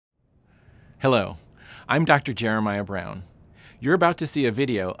Hello, I'm Dr. Jeremiah Brown. You're about to see a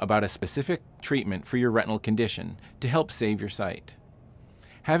video about a specific treatment for your retinal condition to help save your sight.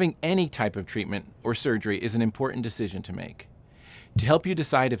 Having any type of treatment or surgery is an important decision to make. To help you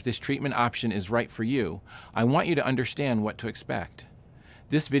decide if this treatment option is right for you, I want you to understand what to expect.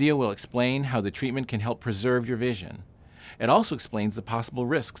 This video will explain how the treatment can help preserve your vision. It also explains the possible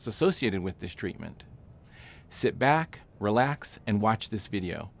risks associated with this treatment. Sit back, relax, and watch this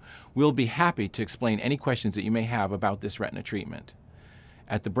video. We'll be happy to explain any questions that you may have about this retina treatment.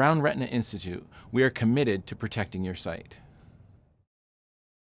 At the Brown Retina Institute, we are committed to protecting your sight.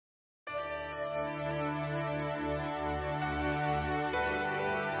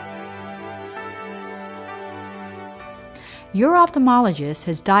 Your ophthalmologist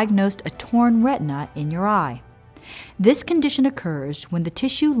has diagnosed a torn retina in your eye. This condition occurs when the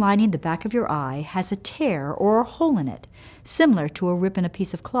tissue lining the back of your eye has a tear or a hole in it, similar to a rip in a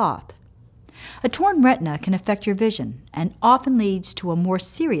piece of cloth. A torn retina can affect your vision and often leads to a more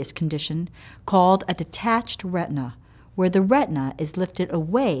serious condition called a detached retina, where the retina is lifted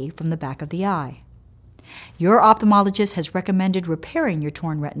away from the back of the eye. Your ophthalmologist has recommended repairing your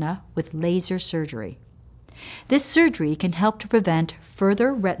torn retina with laser surgery. This surgery can help to prevent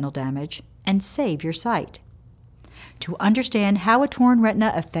further retinal damage and save your sight. To understand how a torn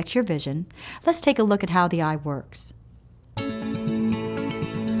retina affects your vision, let's take a look at how the eye works.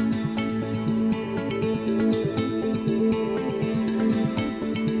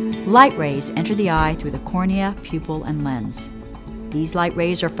 Light rays enter the eye through the cornea, pupil, and lens. These light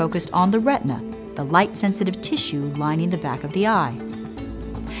rays are focused on the retina, the light-sensitive tissue lining the back of the eye.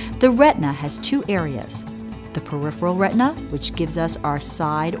 The retina has two areas: the peripheral retina, which gives us our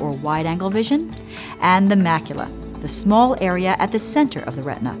side or wide-angle vision, and the macula, the small area at the center of the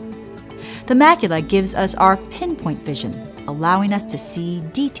retina. The macula gives us our pinpoint vision, allowing us to see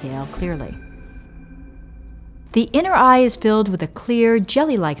detail clearly. The inner eye is filled with a clear,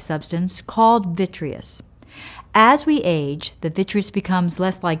 jelly-like substance called vitreous. As we age, the vitreous becomes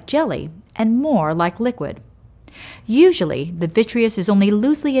less like jelly and more like liquid. Usually, the vitreous is only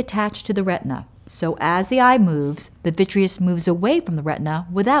loosely attached to the retina, so as the eye moves, the vitreous moves away from the retina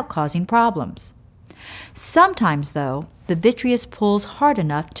without causing problems. Sometimes, though, the vitreous pulls hard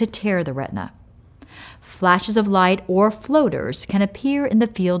enough to tear the retina. Flashes of light or floaters can appear in the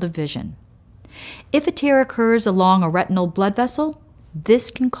field of vision. If a tear occurs along a retinal blood vessel,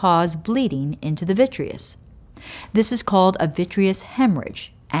 this can cause bleeding into the vitreous. This is called a vitreous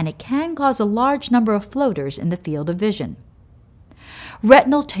hemorrhage, and it can cause a large number of floaters in the field of vision.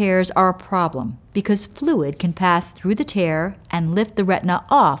 Retinal tears are a problem because fluid can pass through the tear and lift the retina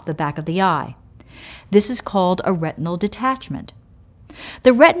off the back of the eye. This is called a retinal detachment.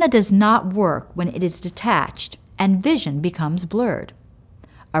 The retina does not work when it is detached, and vision becomes blurred.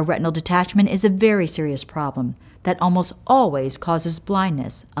 A retinal detachment is a very serious problem that almost always causes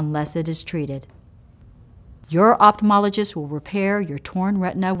blindness unless it is treated. Your ophthalmologist will repair your torn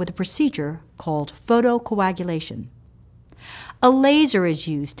retina with a procedure called photocoagulation. A laser is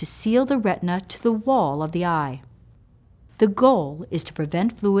used to seal the retina to the wall of the eye. The goal is to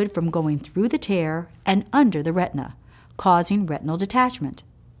prevent fluid from going through the tear and under the retina, causing retinal detachment.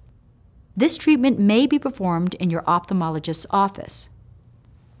 This treatment may be performed in your ophthalmologist's office.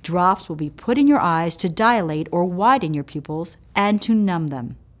 Drops will be put in your eyes to dilate or widen your pupils and to numb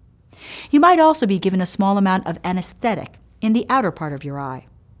them. You might also be given a small amount of anesthetic in the outer part of your eye.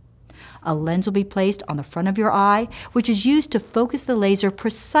 A lens will be placed on the front of your eye, which is used to focus the laser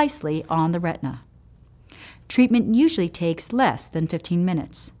precisely on the retina. Treatment usually takes less than 15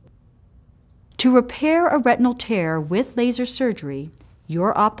 minutes. To repair a retinal tear with laser surgery,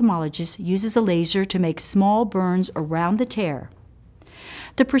 your ophthalmologist uses a laser to make small burns around the tear.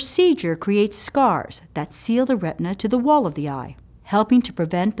 The procedure creates scars that seal the retina to the wall of the eye, helping to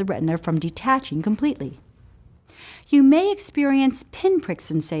prevent the retina from detaching completely. You may experience pinprick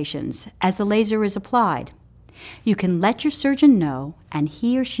sensations as the laser is applied. You can let your surgeon know, and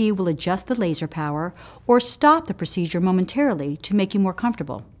he or she will adjust the laser power or stop the procedure momentarily to make you more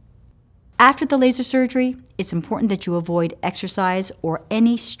comfortable. After the laser surgery, it's important that you avoid exercise or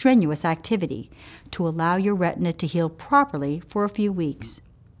any strenuous activity to allow your retina to heal properly for a few weeks.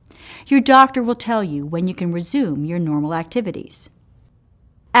 Your doctor will tell you when you can resume your normal activities.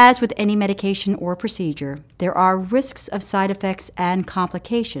 As with any medication or procedure, there are risks of side effects and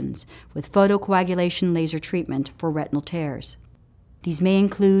complications with photocoagulation laser treatment for retinal tears. These may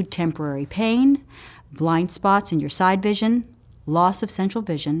include temporary pain, blind spots in your side vision, loss of central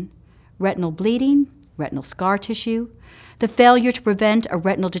vision, retinal bleeding, retinal scar tissue, the failure to prevent a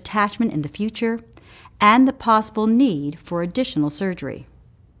retinal detachment in the future, and the possible need for additional surgery.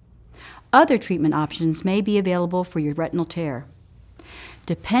 Other treatment options may be available for your retinal tear.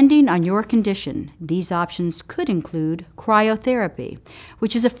 Depending on your condition, these options could include cryotherapy,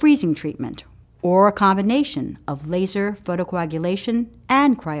 which is a freezing treatment, or a combination of laser, photocoagulation,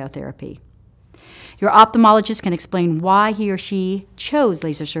 and cryotherapy. Your ophthalmologist can explain why he or she chose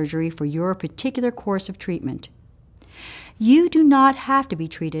laser surgery for your particular course of treatment. You do not have to be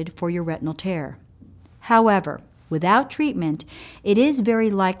treated for your retinal tear. However, without treatment, it is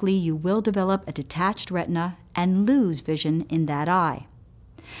very likely you will develop a detached retina and lose vision in that eye.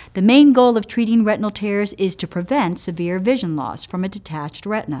 The main goal of treating retinal tears is to prevent severe vision loss from a detached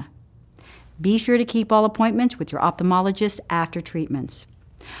retina. Be sure to keep all appointments with your ophthalmologist after treatments.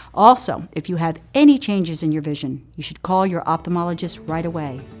 Also, if you have any changes in your vision, you should call your ophthalmologist right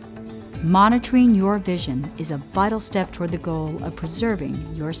away. Monitoring your vision is a vital step toward the goal of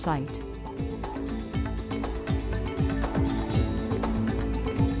preserving your sight.